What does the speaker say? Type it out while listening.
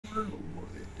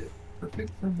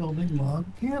perfect for building log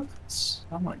cabins.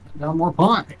 I'm like, now more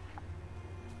pine.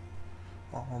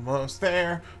 Almost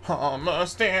there.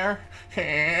 Almost there.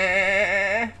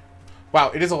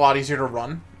 Wow, it is a lot easier to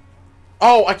run.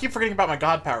 Oh, I keep forgetting about my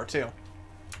god power, too.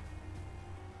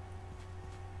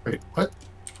 Wait, what?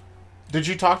 Did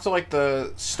you talk to, like,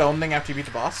 the stone thing after you beat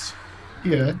the boss?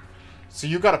 Yeah. So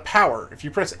you got a power. If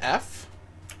you press F,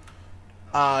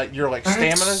 your, like,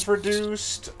 stamina's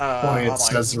reduced. Boy, it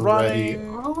says already.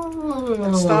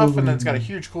 And stuff, and then it's got a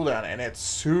huge cooldown, and it's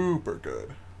super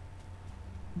good.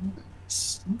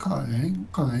 Okay,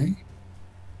 okay.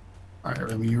 Alright,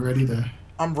 Remy, you ready to...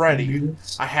 I'm ready. do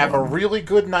this? I have a really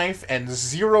good knife and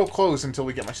 0 clothes until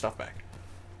we get my stuff back.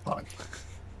 Fuck.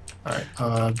 Alright,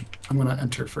 I'm gonna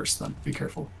enter first then. Be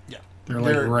careful. Yeah. They're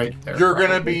like right there. You're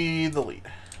gonna be the lead.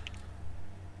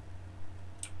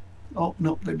 Oh,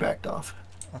 nope, they backed off.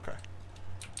 Okay.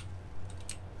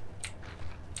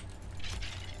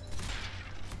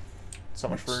 So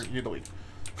much for you to lead.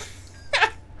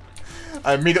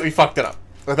 I immediately fucked it up.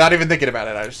 Without even thinking about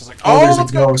it, I was just like, oh, there's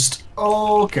let's a go. ghost.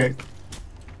 Oh, okay.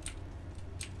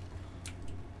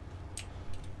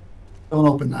 Don't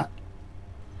open that.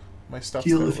 My stuff's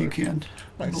Heal if you can.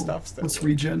 My stuff's there. Let's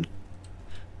regen.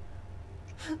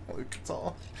 Luke, it's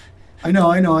all. I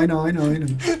know. It's all in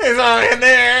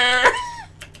there!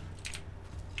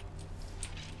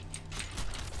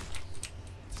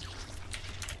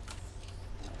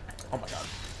 Oh my god.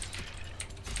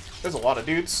 There's a lot of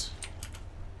dudes.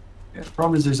 Yeah, the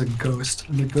problem is there's a ghost,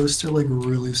 and the ghosts are like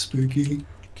really spooky.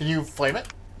 Can you flame it?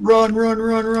 Run, run,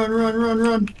 run, run, run, run,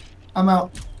 run. I'm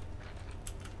out.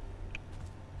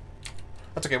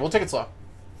 That's okay, we'll take it slow.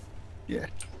 Yeah.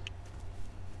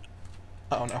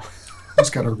 Oh no.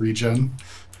 Just got a regen.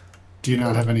 Do you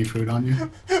not have any food on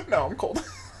you? No, I'm cold.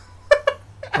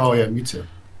 Oh yeah, me too.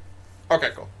 Okay,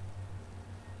 cool.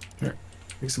 Here,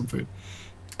 take some food.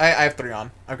 I have 3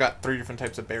 on. I've got 3 different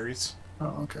types of berries.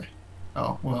 Oh, okay.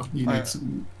 Oh, well, you need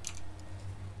some...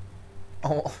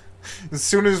 Oh, as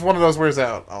soon as one of those wears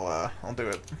out, I'll do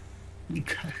it.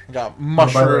 Okay. I got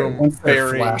mushroom, once they're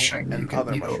berry, flashing, and you can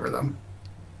other eat mushroom. over them.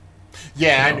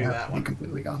 Yeah, I So knew have that to be one.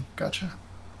 completely gone. Gotcha.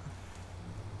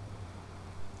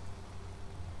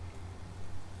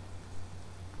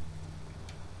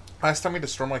 Last time we did a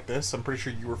storm like this, I'm pretty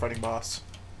sure you were fighting boss.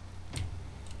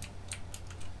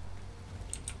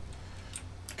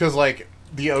 Because, like,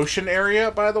 the ocean area,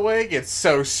 by the way, gets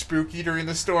so spooky during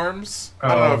the storms. I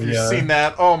don't know if you've seen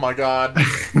that. Oh my god.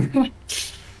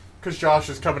 Because Josh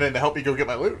was coming in to help me go get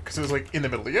my loot, because it was, like, in the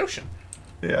middle of the ocean.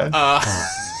 Yeah.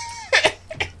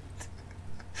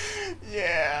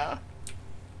 Yeah.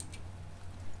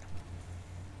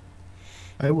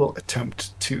 I will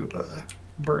attempt to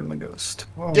burn the ghost.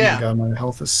 Oh Yeah. my god, my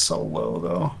health is so low,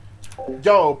 though.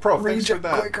 Yo, pro, thanks for Regen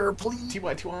that. quicker, please.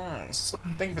 TY2I.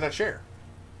 Thank you for that share.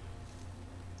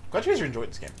 Glad you guys are enjoying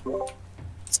this game.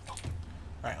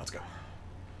 Alright, let's go.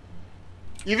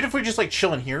 Even if we just, like,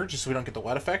 chill in here, just so we don't get the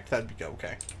wet effect, that'd be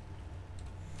okay.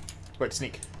 Wait,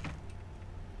 sneak.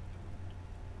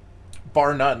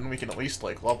 Bar none, we can at least,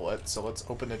 like, level it, so let's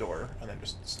open the door and then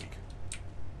just sneak.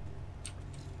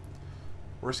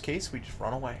 Worst case, we just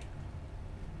run away.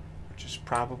 Which is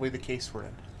probably the case we're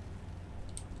in.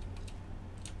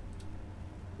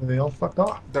 They all fucked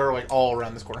off. They're, like, all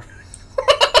around this corner.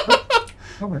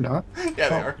 No, we're not. Yeah,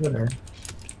 they are. They're there.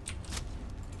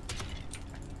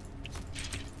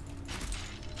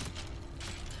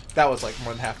 That was, like,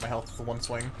 more than half my health for one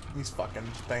swing. These fucking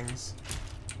things.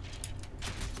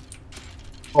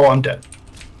 Oh, I'm dead.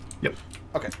 Yep.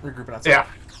 Okay, regrouping outside. Yeah.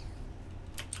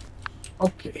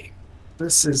 Okay.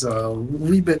 This is a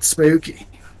wee bit spooky.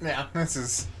 Yeah, this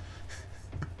is...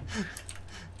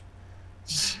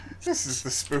 this is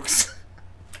the spooks.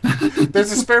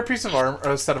 There's a spare piece of armor,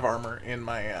 a set of armor in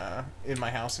my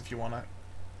house if you want it.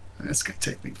 It's gonna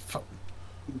take me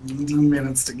fucking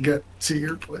minutes to get to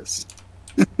your place.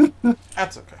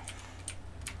 That's okay.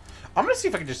 I'm gonna see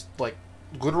if I can just, like,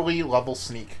 literally level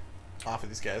sneak off of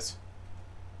these guys.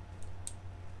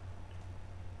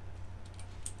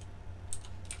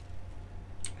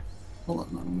 Hold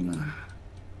on, I'm gonna...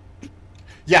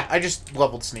 Yeah, I just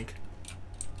leveled sneak.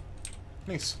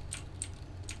 Nice.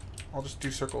 I'll just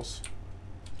do circles.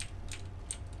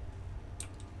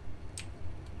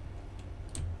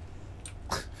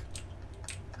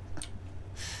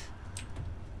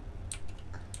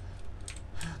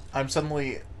 I'm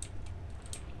suddenly...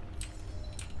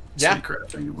 Yeah.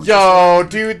 Yo,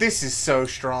 dude, this is so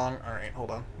strong. Alright,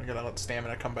 hold on. I gotta let the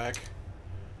stamina come back.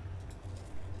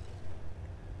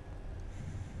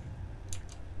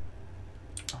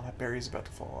 Oh, that berry's about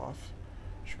to fall off.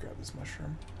 Should grab this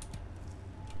mushroom.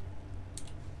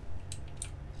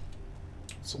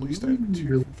 It's the least I have 2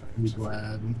 really from 5.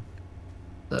 glad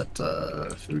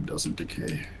that food doesn't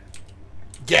decay.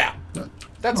 Yeah,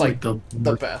 that's like the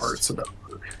the worst best parts about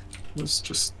it was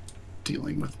just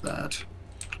dealing with that.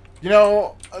 You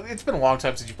know, it's been a long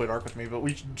time since you played Ark with me, but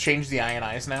we changed the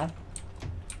INIs now.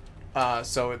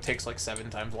 So it takes like 7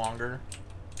 times longer.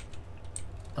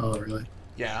 Oh, really?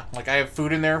 Yeah, like I have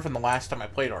food in there from the last time I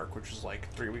played Ark, which was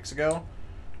like 3 weeks ago,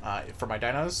 for my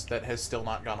dinos that has still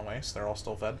not gone away, so they're all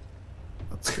still fed.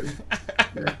 That's good.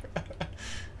 Yeah.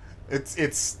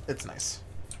 It's nice.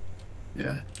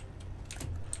 Yeah.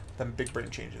 Them big brain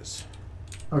changes.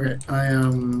 Okay, I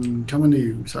am coming to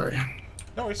you. Sorry.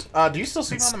 No worries. Do you still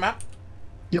see me on the map?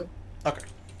 Yep. Okay.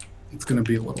 It's gonna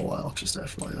be a little while, just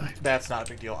FYI. That's not a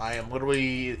big deal. I am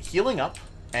literally healing up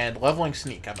and leveling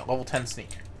sneak. I'm at level 10 sneak.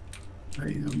 I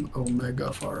am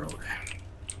omega far away.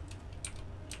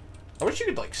 I wish you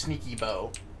could like sneaky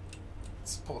bow.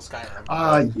 Let's pull a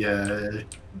Skyrim. Yeah.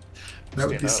 That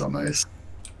would be so nice.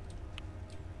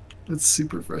 It's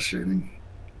super frustrating.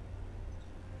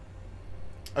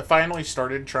 I finally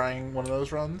started trying one of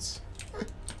those runs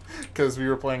because we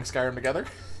were playing Skyrim together,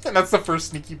 and that's the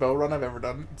first sneaky bow run I've ever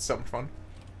done. It's so much fun.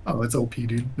 Oh, it's OP,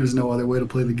 dude. There's no other way to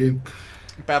play the game.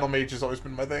 Battle Mage has always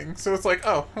been my thing, so it's like,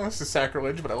 oh, well, this is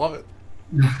sacrilege, but I love it.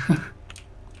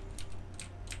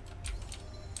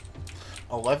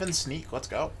 11 sneak, let's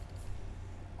go.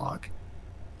 Fuck.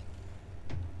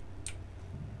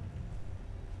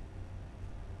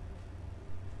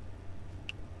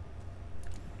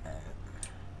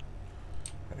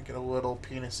 Gonna get a little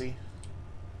penisy.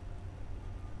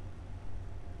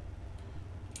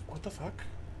 What the fuck?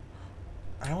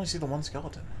 I only see the one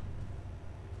skeleton.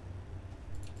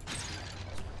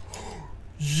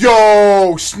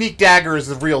 Yo! Sneak dagger is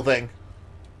the real thing.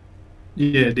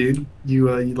 Yeah, dude. You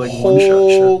like Holy one-shot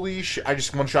shit. Holy shit. I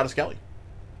just one-shot a skelly.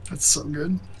 That's so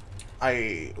good.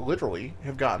 I literally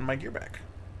have gotten my gear back.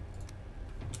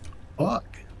 Fuck.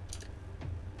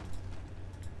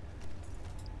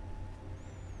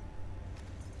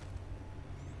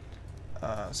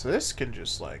 So this can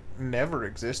just, like, never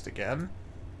exist again.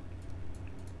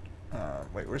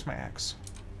 Wait, where's my axe?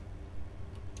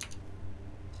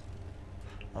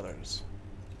 Oh, there it is.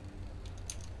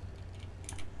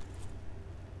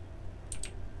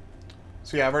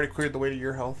 So yeah, I've already cleared the way to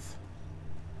your health.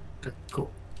 Okay, cool.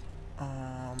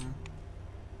 And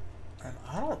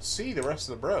I don't see the rest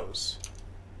of the bros.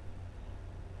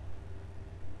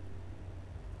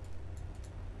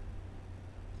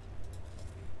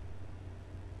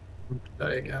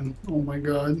 Die again. Oh my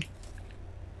god.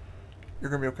 You're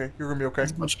gonna be okay. You're gonna be okay.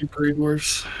 There's much of Grey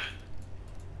Dwarfs.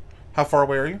 How far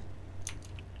away are you?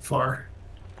 Far.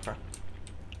 Okay.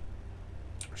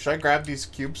 Should I grab these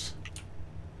cubes?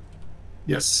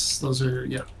 Yes, those are,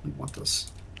 yeah, we want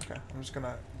those. Okay, I'm just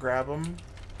gonna grab them.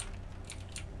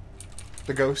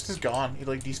 The ghost is gone. He,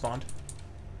 like, despawned.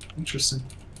 Interesting.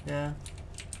 Yeah.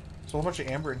 There's a whole bunch of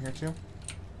amber in here, too.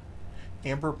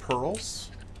 Amber pearls?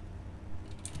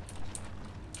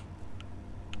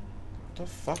 What the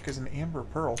fuck is an amber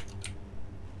pearl?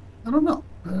 I don't know.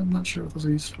 I'm not sure what those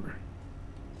are used for.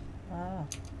 Oh.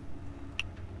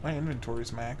 My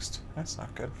inventory's maxed. That's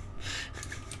not good.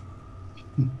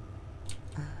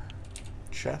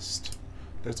 Chest.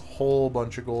 There's a whole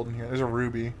bunch of gold in here. There's a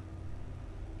ruby.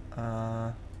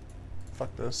 Fuck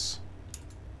this.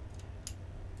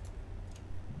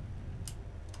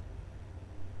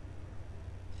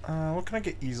 What can I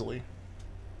get easily?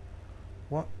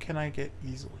 What can I get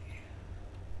easily?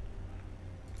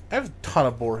 I have a ton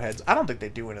of boar heads. I don't think they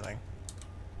do anything.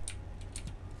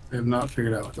 I have not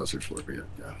figured out what those are for yet.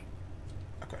 Yeah.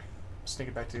 Okay. Sneak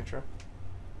it back to the intro.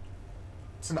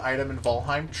 It's an item in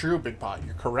Valheim. True, Big Pot.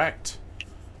 You're correct.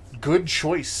 Good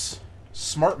choice.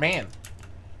 Smart man.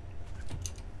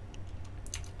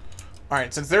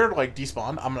 Alright, since they're, like,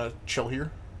 despawned, I'm gonna chill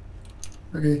here.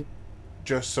 Okay.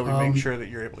 Just so we make sure that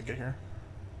you're able to get here.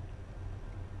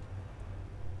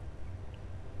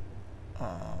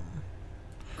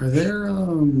 Are there,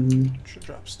 Should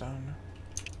drop stone.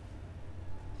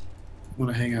 I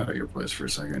want to hang out at your place for a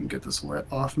second, get this wet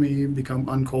off me, become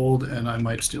uncold, and I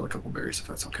might steal a couple berries if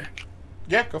that's okay.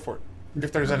 Yeah, go for it.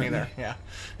 If there's any there, yeah.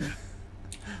 Yeah.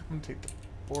 I'm gonna take the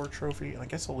boar trophy, and I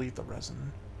guess I'll leave the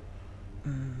resin.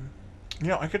 You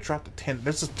know, I could drop the tin.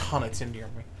 There's a ton of tin near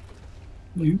me.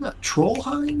 You got troll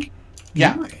hide?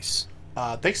 Yeah. Nice.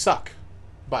 They suck,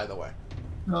 by the way.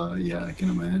 Yeah, I can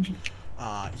imagine.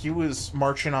 He was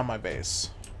marching on my base.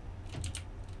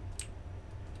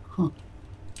 Huh.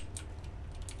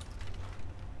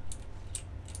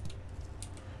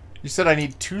 You said I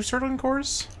need 2 Sterling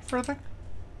cores for a thing?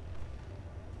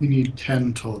 You need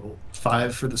 10 total.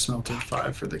 5 for the smelter,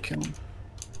 5 for the kiln.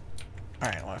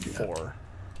 Alright, I'll have 4.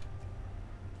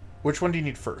 Which one do you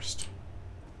need first?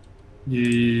 You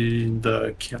need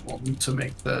the kiln to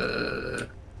make the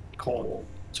coal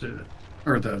to,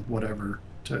 or the whatever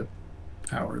to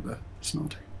power the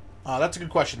smelter. That's a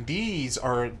good question.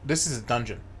 This is a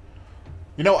dungeon.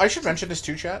 You know, I should mention this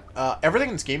too, chat. Everything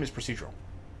in this game is procedural.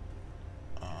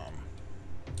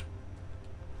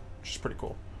 Which is pretty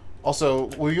cool. Also,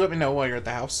 will you let me know while you're at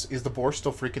the house? Is the boar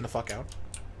still freaking the fuck out?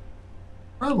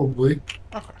 Probably.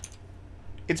 Okay.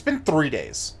 It's been 3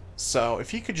 days. So if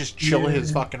he could just chill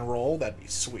his fucking roll, that'd be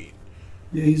sweet.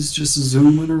 Yeah, he's just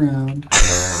zooming around.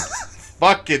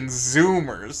 Fucking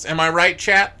zoomers. Am I right,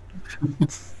 chat?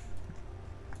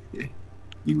 Yeah,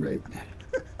 you're right.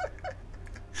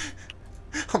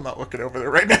 I'm not looking over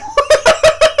there right now.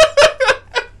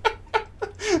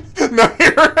 No,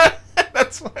 you're right.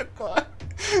 That's what I thought.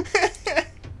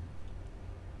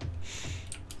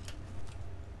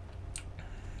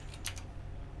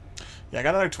 Yeah, I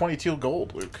got another 22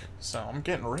 gold, Luke. So I'm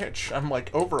getting rich. I'm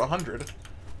like over 100.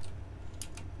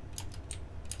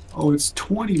 Oh, it's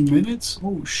 20 minutes?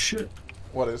 Oh, shit.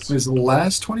 What is? Is the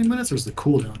last 20 minutes or is the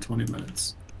cooldown 20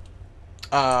 minutes?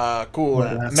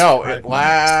 Cooldown. No, it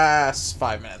lasts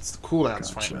 5 minutes. The cooldown's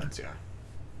 20 minutes, yeah.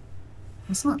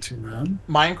 That's not too bad.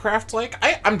 Minecraft, like,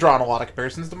 I'm drawing a lot of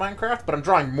comparisons to Minecraft, but I'm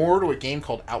drawing more to a game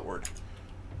called Outward.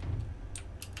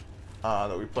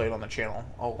 That we played on the channel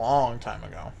a long time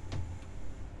ago.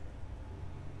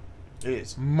 It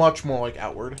is much more like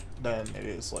Outward than it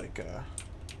is like,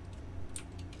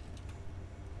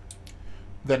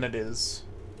 than it is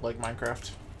like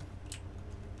Minecraft.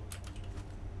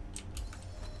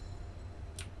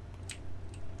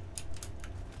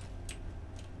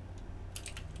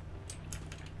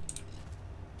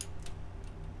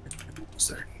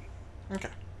 There. Okay.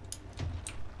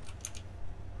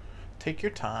 Take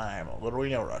your time. Literally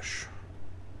no rush.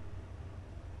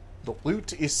 The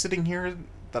loot is sitting here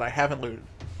that I haven't looted.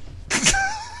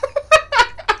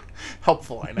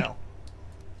 Helpful, I know.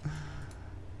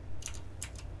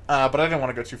 But I didn't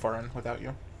want to go too far in without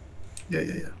you.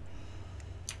 Yeah.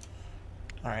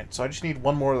 Alright, so I just need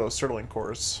one more of those Sirloin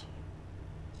cores.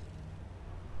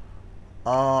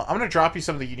 I'm going to drop you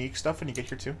some of the unique stuff when you get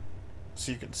here too.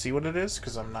 So you can see what it is,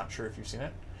 because I'm not sure if you've seen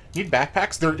it. You need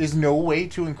backpacks. There is no way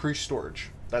to increase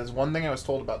storage. That is one thing I was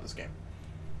told about this game.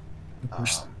 I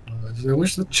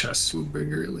wish the chests were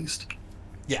bigger at least.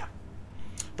 Yeah.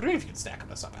 But I mean, if you can stack them,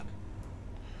 that's not bad.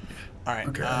 Alright,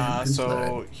 Okay,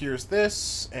 so here's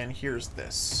this, and here's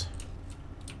this.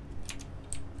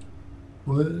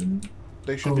 What?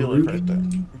 They should be able to put it there.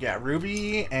 Yeah,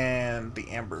 ruby and the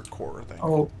amber core thing.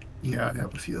 Oh, yeah, I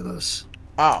have a few of those.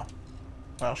 Oh.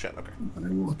 Well, shit, okay. I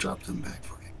will drop them back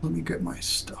for you. Let me get my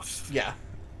stuff. Yeah.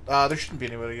 There shouldn't be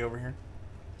anybody over here.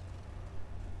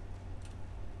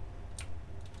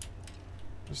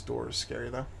 This door is scary,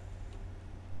 though.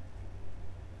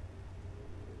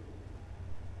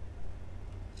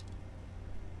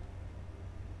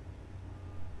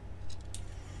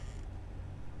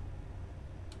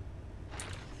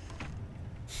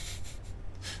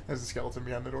 There's a skeleton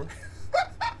behind the door.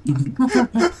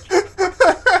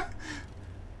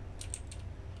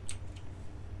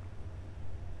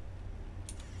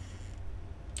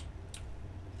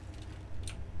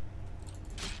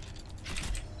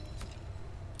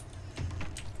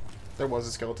 There was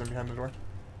a skeleton behind the door.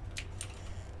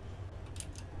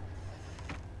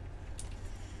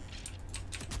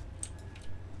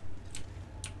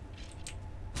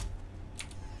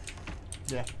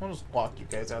 Yeah, I'll just walk you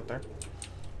guys out there.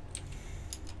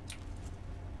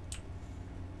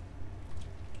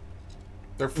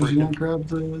 They're freaking. You want to grab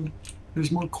the...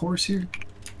 There's more cores here.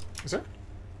 Is there?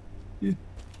 Yeah.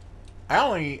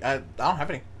 I don't have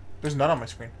any. There's none on my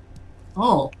screen.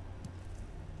 Oh.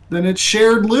 Then it's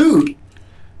shared loot.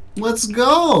 Let's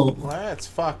go. Let's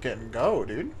fucking go,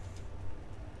 dude.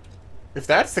 If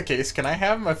that's the case, can I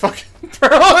have my fucking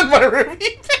pearl and my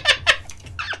ruby back?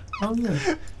 Oh,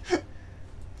 yeah.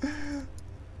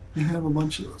 You have a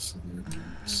bunch of those.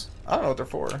 I don't know what they're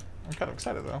for. I'm kind of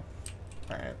excited, though.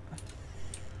 Alright.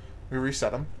 We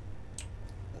reset them.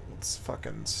 Let's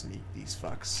fucking sneak these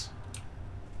fucks.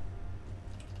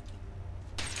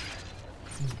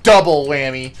 Double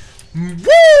whammy.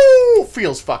 Woo!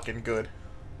 Feels fucking good.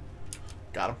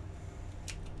 Got him.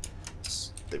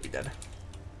 They'd be dead.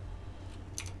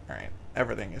 Alright.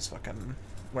 Everything is fucking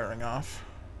wearing off.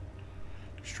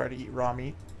 Just try to eat raw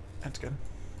meat. That's good.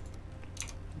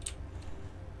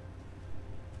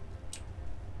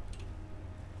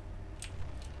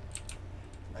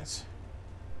 Nice.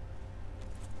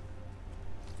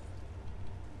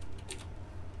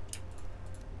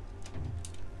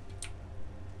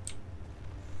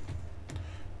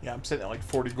 Yeah, I'm sitting at like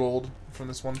 40 gold from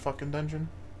this one fucking dungeon.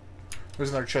 There's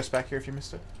another chest back here if you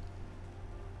missed it.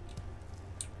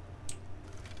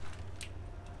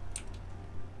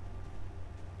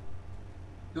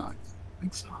 No, I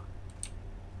think so.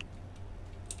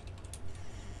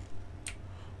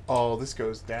 Oh, this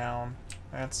goes down.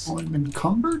 That's... Oh, I'm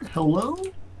encumbered? Hello?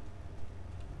 You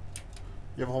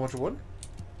have a whole bunch of wood?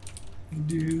 I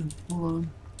do. Hold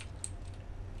on.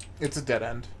 It's a dead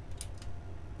end.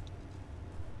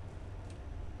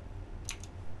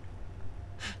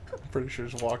 I'm pretty sure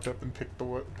just walked up and picked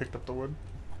up the wood.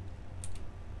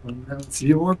 Well, that's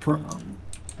your problem.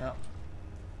 Yeah.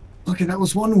 Okay, that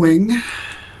was one wing.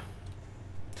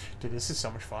 Dude, this is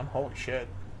so much fun. Holy shit.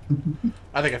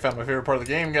 I think I found my favorite part of the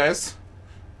game, guys.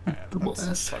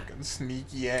 Let's fucking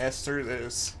sneaky ass through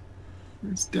this.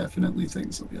 There's definitely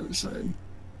things on the other side.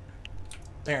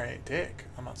 There ain't dick.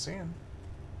 I'm not seeing.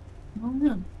 Oh,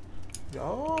 yeah.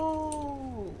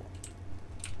 Yo.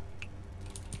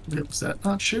 Wait, was that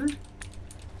not shared?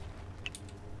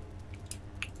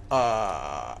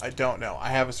 I don't know. I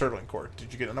have a Sirloin core.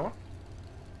 Did you get another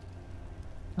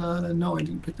one? No, I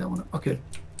didn't pick that one up. Okay.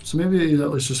 So maybe that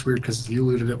was just weird because you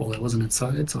looted it while I wasn't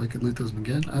inside, so I could loot those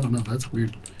again. I don't know. That's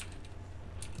weird.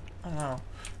 I don't know.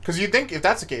 Because you'd think, if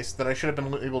that's the case, that I should have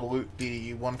been able to loot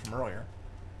the one from earlier.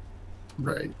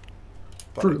 Right.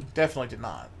 But True. I definitely did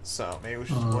not. So maybe we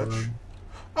should glitch.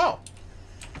 Oh!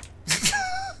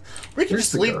 We can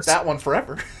just leave that one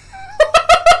forever.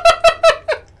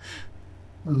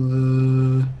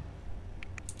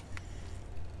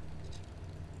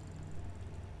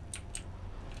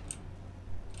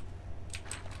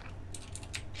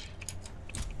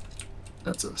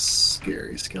 That's a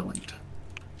scary skeleton.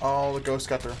 Oh, the ghost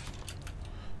got through.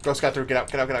 Ghost got through. Get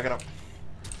out, get out, get out, get out.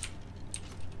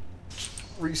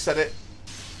 Reset it.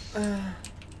 You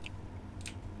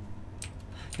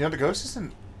know, the ghost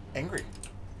isn't angry.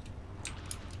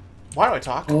 Why do I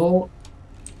talk? Oh.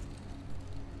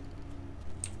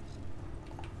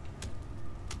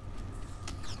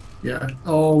 Yeah.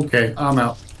 Okay. I'm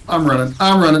out. I'm running.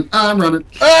 I'm running. I'm running.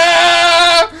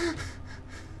 Ah!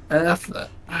 F that.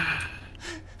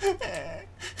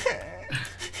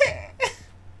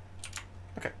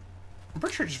 Okay. I'm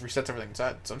pretty sure it just resets everything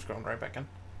inside, so I'm just going right back in.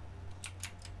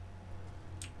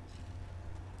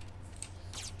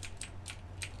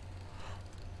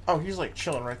 Oh, he's like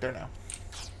chilling right there now.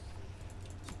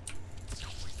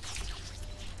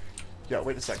 Yo,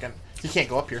 wait a second. He can't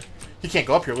go up here. He can't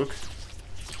go up here, Luke.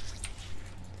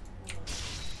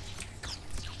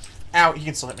 Ow, he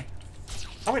can still hit me.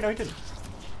 Oh, wait, no, he didn't.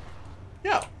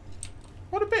 Yo.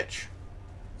 What a bitch.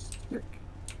 Sick.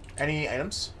 Any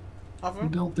items off of him?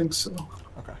 I don't think so.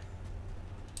 Okay.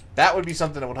 That would be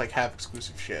something that would, like, have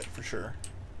exclusive shit, for sure.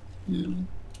 Yeah.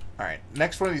 Alright,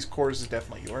 next one of these cores is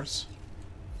definitely yours.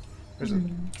 There's a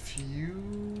few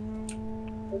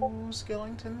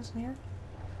skeletons in here.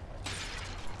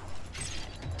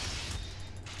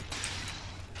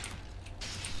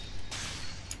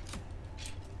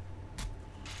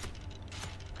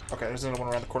 Okay, there's another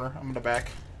one around the corner. I'm gonna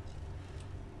back.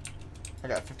 I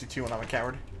got 52 and I'm a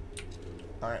coward.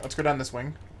 Alright, let's go down this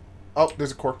wing. Oh,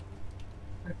 there's a core.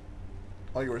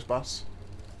 All yours, boss.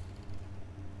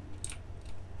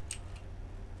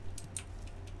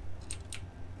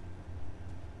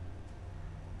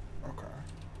 Okay.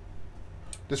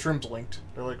 This room's linked.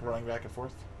 They're like running back and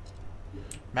forth.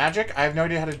 Magic? I have no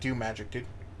idea how to do magic, dude.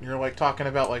 You're like talking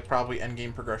about like probably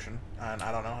endgame progression, and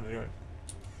I don't know how to do it.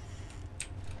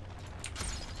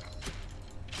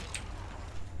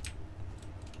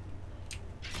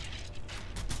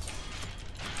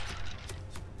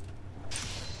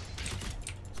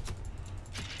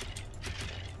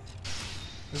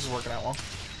 This is working out well.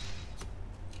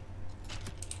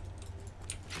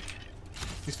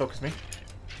 He's focused me.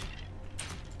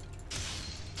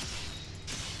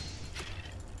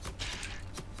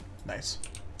 Nice.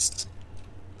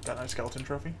 Got another skeleton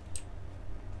trophy.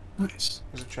 Nice.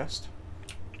 There's a chest.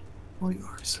 All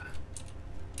yours.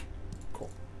 Cool.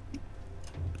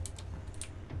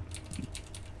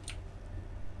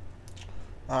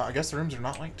 I guess the rooms are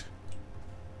not linked.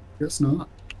 Guess not.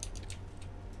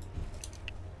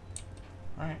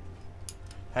 Alright.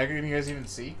 How can you guys even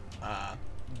see?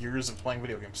 Years of playing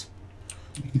video games.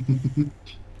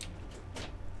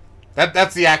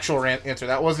 That's the actual answer.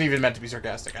 That wasn't even meant to be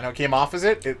sarcastic. I know it came off as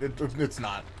it. It's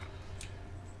not.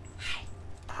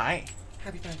 Hi.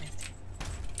 Happy Valentine's Day.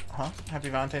 Huh? Happy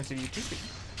Valentine's Day to you too.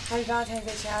 Happy Valentine's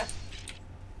Day, chat.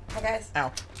 Hi, guys.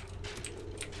 Ow.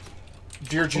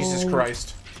 Dear Jesus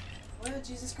Christ. What did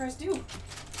Jesus Christ do?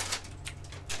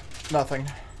 Nothing.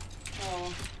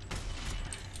 Oh.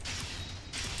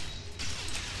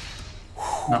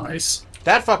 Nice.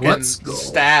 That fucking Let's go.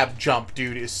 stab jump,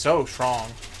 dude, is so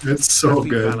strong. It's so Happy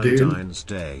good, dude. Valentine's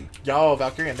Day. Yo,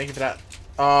 Valkyrian, thank you for that.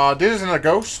 This isn't a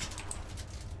ghost.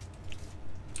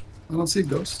 I don't see a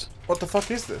ghost. What the fuck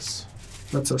is this?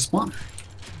 That's a spawner.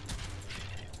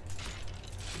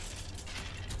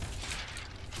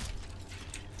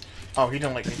 Oh, he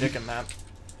didn't like me dicking that.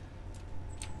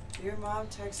 Your mom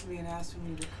texted me and asked when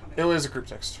you were coming. It was a group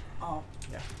text. Oh,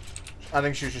 Yeah. I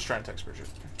think she was just trying to text Bridget.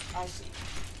 I see.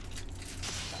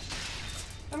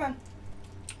 Come on.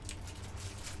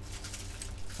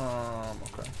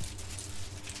 Okay.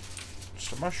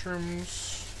 Some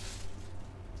mushrooms.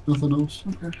 Nothing else.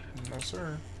 Okay. No,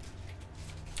 sir.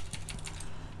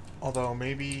 Although,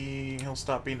 maybe he'll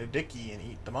stop being a dickie and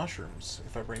eat the mushrooms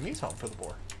if I bring these home for the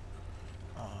boar.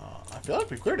 I feel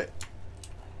like we cleared it.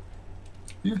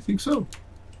 Yeah, I think so.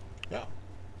 Yeah.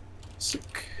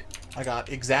 Sick. I got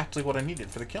exactly what I needed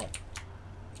for the kill.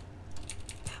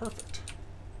 Perfect.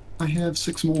 I have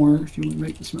 6 more if you want to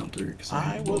make the smelter.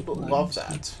 I would love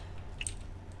that.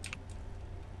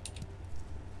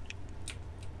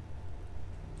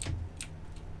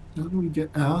 How do we get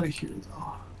out of here,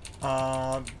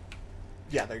 though?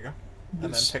 Yeah, there you go.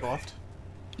 And then take a left.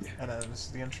 Yeah. And then this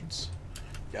is the entrance.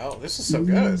 Yo, this is so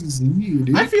good. Easy,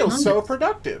 dude. I feel Nice. so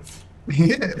productive.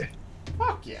 Yeah.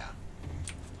 Fuck yeah.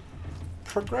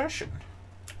 Progression.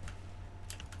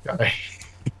 God, I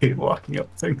hate walking up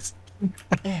things.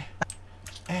 I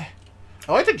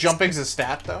like the jumping's a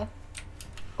stat, though.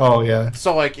 Oh, yeah.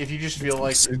 So, like, if you just feel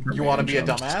like Superman you want to be a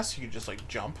jumps. dumbass, you can just, like,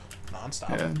 jump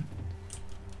nonstop. Yeah.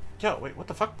 Yo, wait, what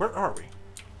the fuck? Where are we?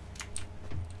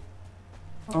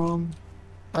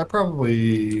 I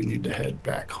probably need to head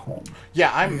back home.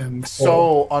 Yeah, I I'm am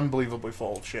so unbelievably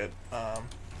full of shit.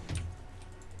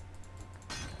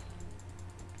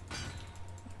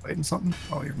 Waiting something?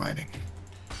 Oh, you're mining.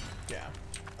 Yeah,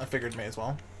 I figured may as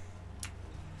well.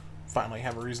 Finally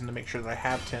have a reason to make sure that I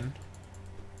have tin.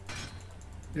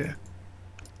 Yeah.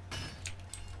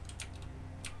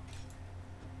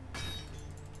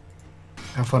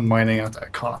 Have fun mining out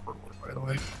that copper, by the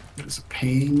way. It is a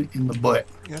pain in the butt.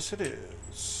 Yes, it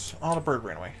is. Oh, the bird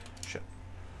ran away. Shit.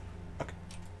 Okay.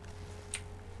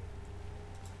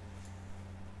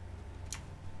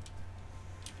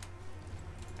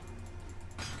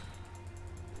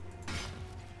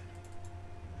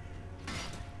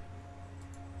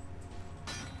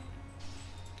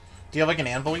 Do you have, like, an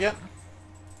anvil yet?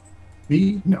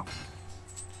 Me? No.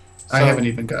 I So- haven't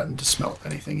even gotten to smelt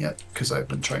anything yet, because I've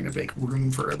been trying to make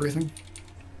room for everything.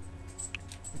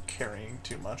 Carrying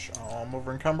too much. Oh, I'm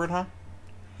over encumbered, huh?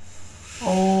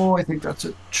 Oh, I think that's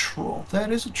a troll.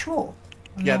 That is a troll.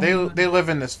 Yeah, they live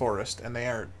in this forest, and they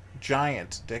are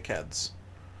giant dickheads.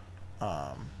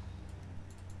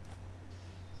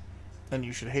 And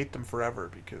you should hate them forever,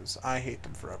 because I hate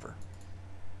them forever.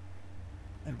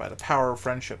 And by the power of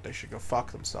friendship, they should go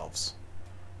fuck themselves.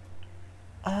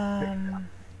 Oh,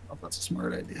 that's a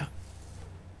smart idea.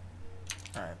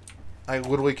 Alright. I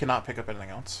literally cannot pick up anything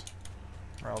else.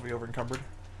 Or I'll be over encumbered.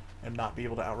 And not be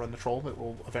able to outrun the troll that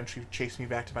will eventually chase me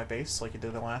back to my base like it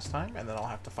did the last time. And then I'll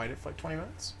have to fight it for like 20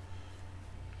 minutes.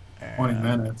 And 20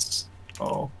 minutes.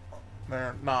 Oh,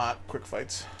 they're not quick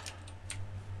fights.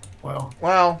 well.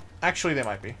 Well, actually they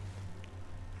might be.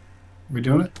 We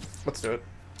doing it? Let's do it.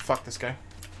 Fuck this guy.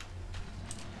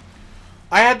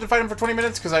 I had to fight him for 20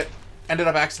 minutes because I ended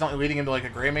up accidentally leading him to like a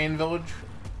Greymane village.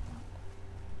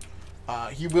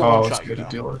 He will Oh, it's one-shot you good to though.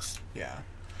 deal with. Yeah.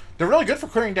 They're really good for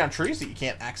clearing down trees that you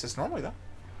can't access normally though.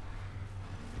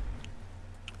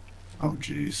 Oh,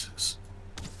 Jesus.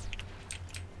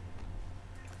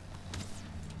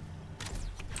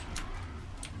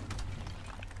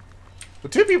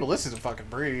 With 2 people, this is a fucking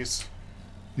breeze.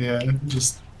 Yeah,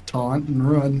 just taunt and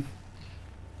run.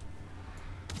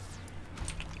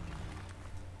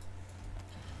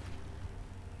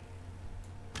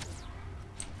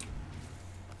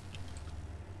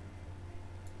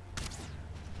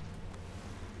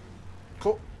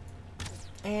 Cool.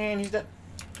 And he's dead.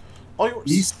 All yours.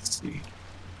 Easy.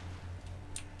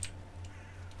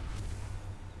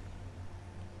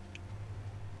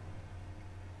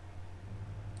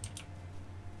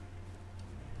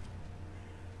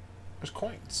 There's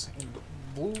coins and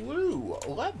blue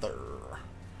leather.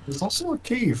 There's also a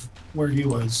cave where he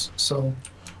was, so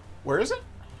Where is it?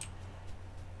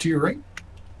 to your right.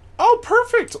 Oh,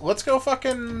 perfect. Let's go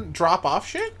fucking drop off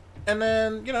shit and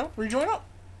then, you know, rejoin up.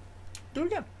 Do it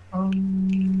again.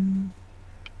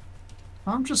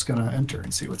 I'm just gonna enter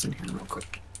and see what's in here real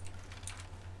quick.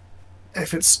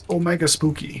 If it's Omega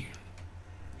Spooky,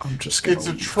 I'm just gonna It's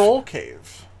a leave. troll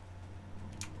cave.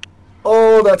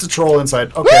 Oh, that's a troll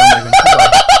inside. Okay, I'm leaving.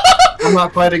 Goodbye. I'm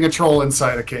not fighting a troll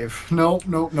inside a cave. Nope,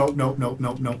 nope, nope, nope, nope,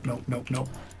 nope, nope, nope, nope, nope.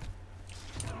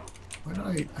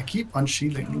 Why did I keep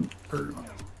unsheathing or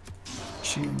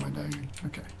sheathing my dagger?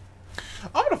 Okay.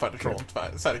 I'm gonna fight a troll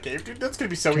inside a cave, dude. That's gonna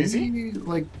be so easy. Can we,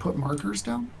 like, put markers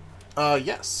down?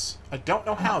 Yes. I don't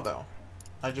know how, though.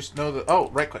 I just know that... Oh,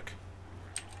 right click.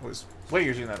 It was way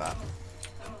easier than that.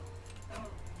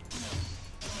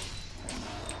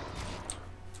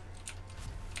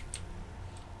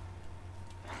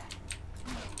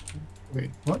 Wait,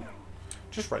 what?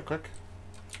 Just right click.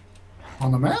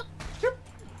 On the map? Yep.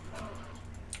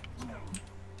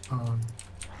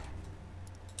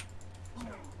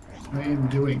 I am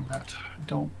doing that.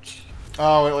 Don't.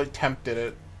 Oh, it like tempted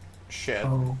it. Shit.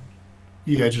 Oh.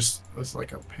 Yeah, just was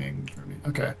like a ping for me.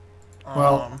 Okay.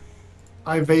 Well, Um,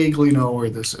 I vaguely know where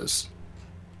this is.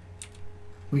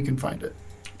 We can find it.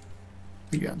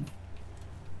 Again.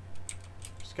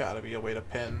 there's gotta be a way to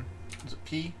pin. Is it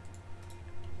P?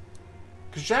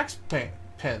 Because Jack's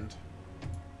pinned.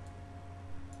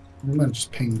 I'm gonna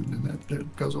just ping and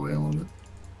it goes away a little bit.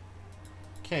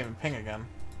 Can't even ping again.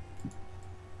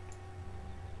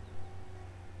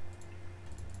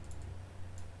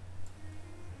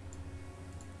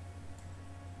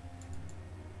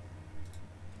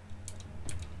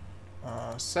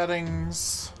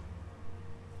 Settings.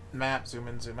 Map, zoom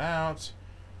in, zoom out.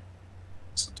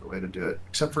 That's the way to do it.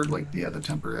 Except for like the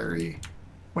temporary.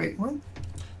 Wait, what?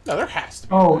 No, there has to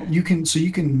be. Oh, you can. So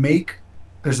you can make.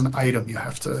 There's an item you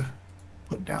have to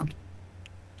put down.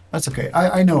 That's okay.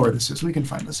 I know where this is. We can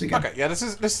find this again. Okay, yeah, this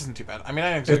isn't too bad. I mean,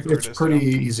 I know exactly where it It's is. pretty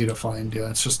easy to find. Yeah,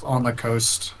 it's just on the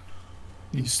coast,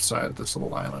 east side of this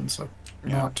little island. So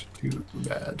not too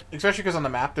bad. Especially because on the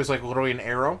map there's like literally an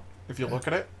arrow. If you look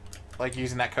at it, like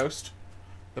using that coast,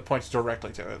 that points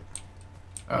directly to it.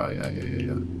 Oh yeah.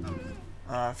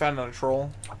 I found another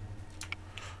troll.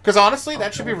 Because honestly,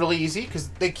 that should be really easy because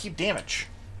they keep damage.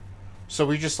 So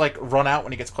we just like run out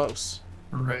when he gets close.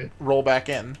 Right. Roll back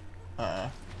in.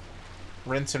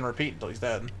 Rinse and repeat until he's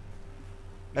dead.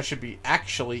 That should be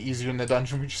actually easier than the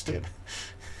dungeon we just did.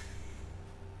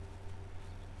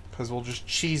 Because we'll just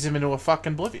cheese him into a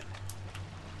fucking oblivion.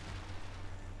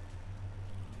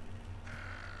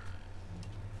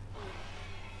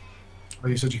 Oh,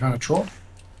 you said you found a troll?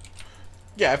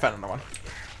 Yeah, I found another one.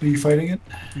 Are you fighting it?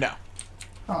 No.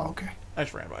 Oh, okay. I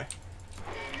just ran by.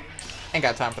 Ain't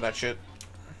got time for that shit.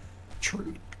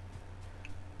 True.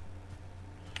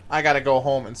 I gotta go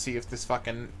home and see if this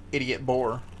fucking idiot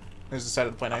boar has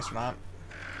decided to play nice or not.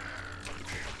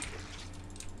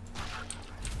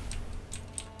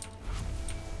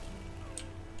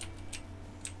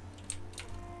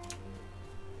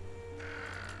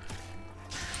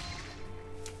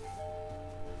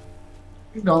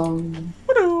 Dong.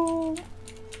 Woo-doo.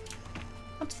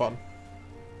 That's fun.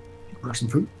 Or some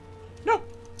food? No.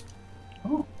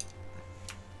 Oh.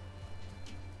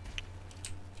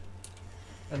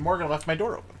 And Morgan left my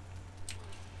door open.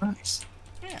 Nice.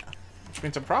 Yeah. Which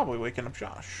means I'm probably waking up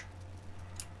Josh.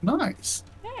 Nice.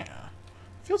 Yeah.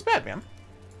 Feels bad, man.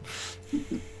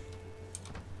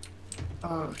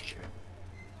 Okay.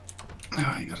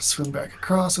 Now you gotta swim back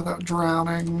across without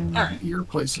drowning. All right. Your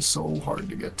place is so hard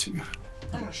to get to.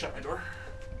 I'm gonna shut my door.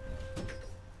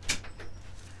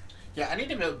 Yeah, I need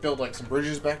to build like some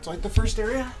bridges back to like the first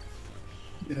area.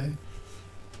 Yeah.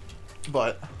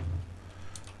 But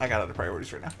I got other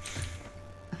priorities right now.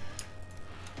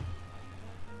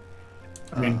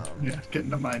 I mean, yeah, getting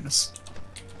to mine is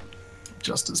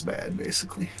just as bad,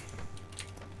 basically.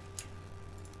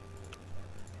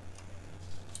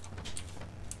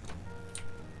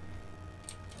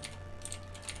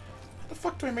 How the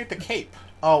fuck do I make the cape?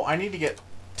 Oh, I need to get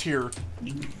tier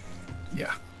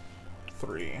Yeah.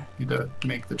 3. You need to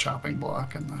make the chopping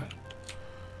block and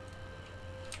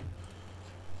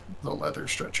the leather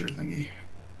stretcher thingy.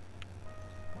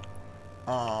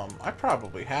 I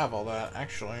probably have all that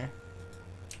actually.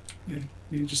 Yeah,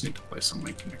 you just need to place some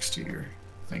like next to your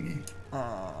thingy.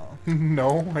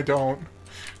 No, I don't.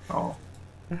 Oh,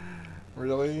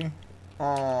 Really?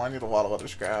 Oh, I need a lot of other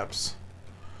scraps.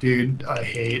 dude, I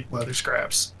hate leather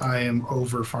scraps. I am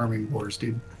over farming boars,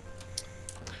 dude.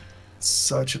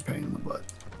 Such a pain in the butt.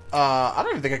 I don't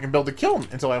even think I can build a kiln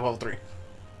until I have level 3.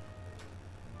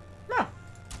 No.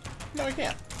 No, I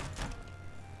can't.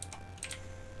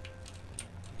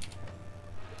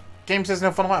 Game says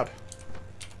no fun allowed.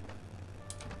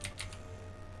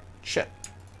 Shit.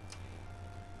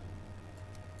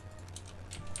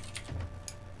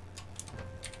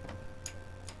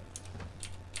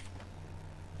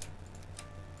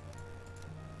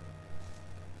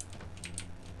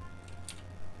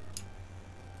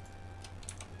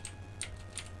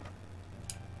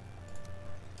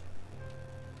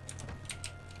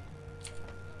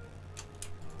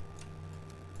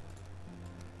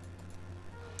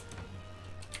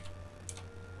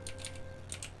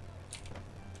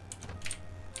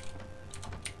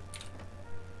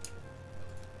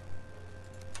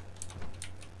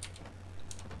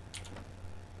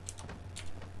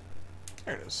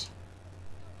 There it is.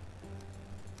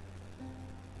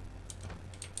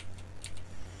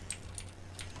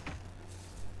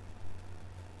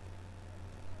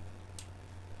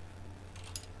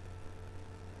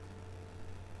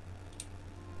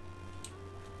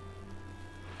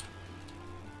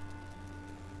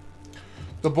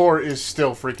 The boar is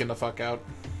still freaking the fuck out.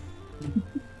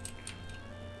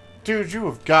 Dude, you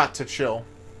have got to chill.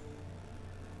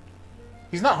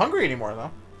 He's not hungry anymore,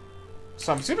 though.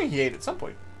 So I'm assuming he ate at some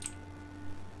point.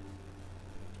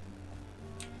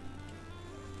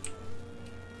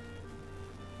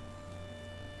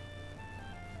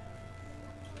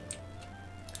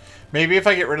 Maybe if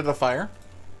I get rid of the fire.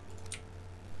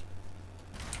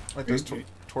 Like those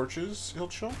torches, he'll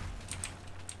chill.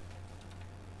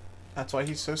 That's why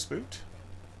he's so spooked.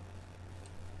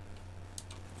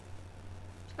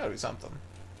 There's gotta be something.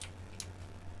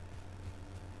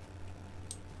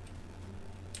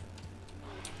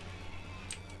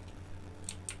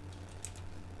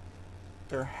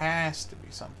 There has to be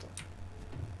something.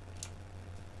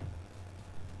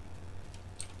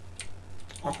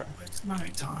 Okay. Oh, it's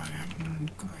nighttime.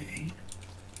 Okay.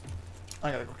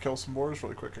 I gotta go kill some boars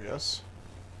really quick, I guess.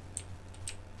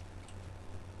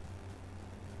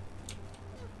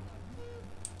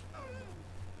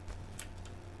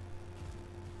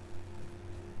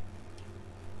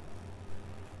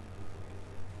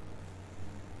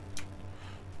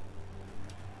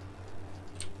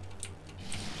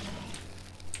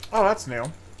 Oh, that's new.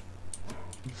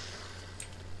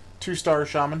 2-star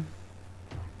shaman.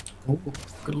 Oh,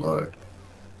 good luck.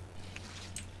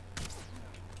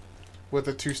 With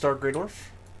a 2-star Grey Dwarf.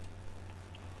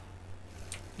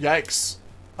 Yikes.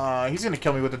 He's gonna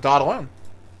kill me with a dot alone.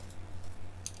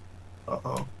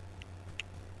 Uh-oh.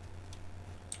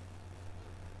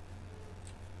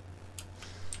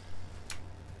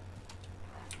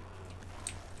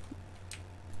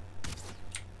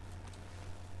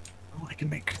 Oh, I can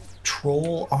make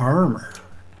troll armor.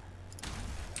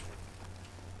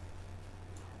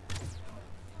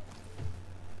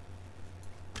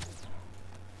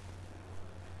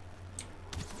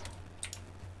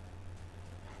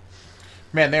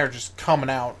 Man, they're just coming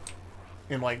out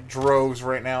in like droves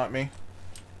right now at me.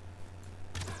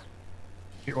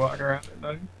 You walking around at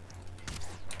night?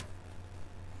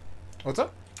 What's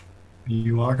up?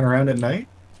 You walking around at night?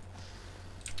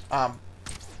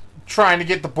 Trying to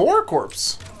get the boar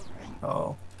corpse.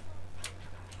 Oh.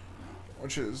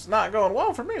 Which is not going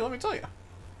well for me, let me tell you.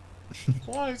 There's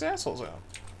a lot of these assholes out.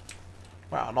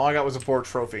 Wow, and all I got was a boar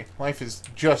trophy. Life is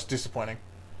just disappointing.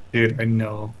 Dude, I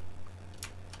know.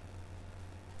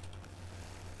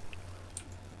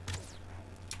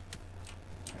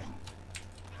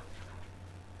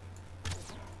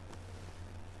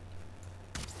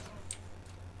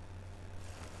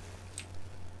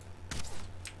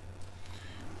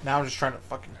 Now I'm just trying to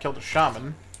fucking kill the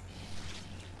shaman.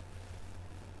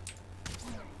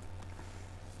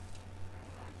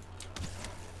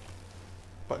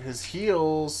 But his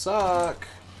heals suck.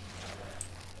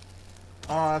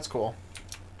 Oh, that's cool.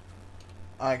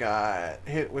 I got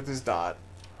hit with his dot.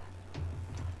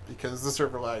 Because the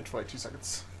server lagged for like 2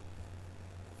 seconds.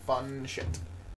 Fun shit.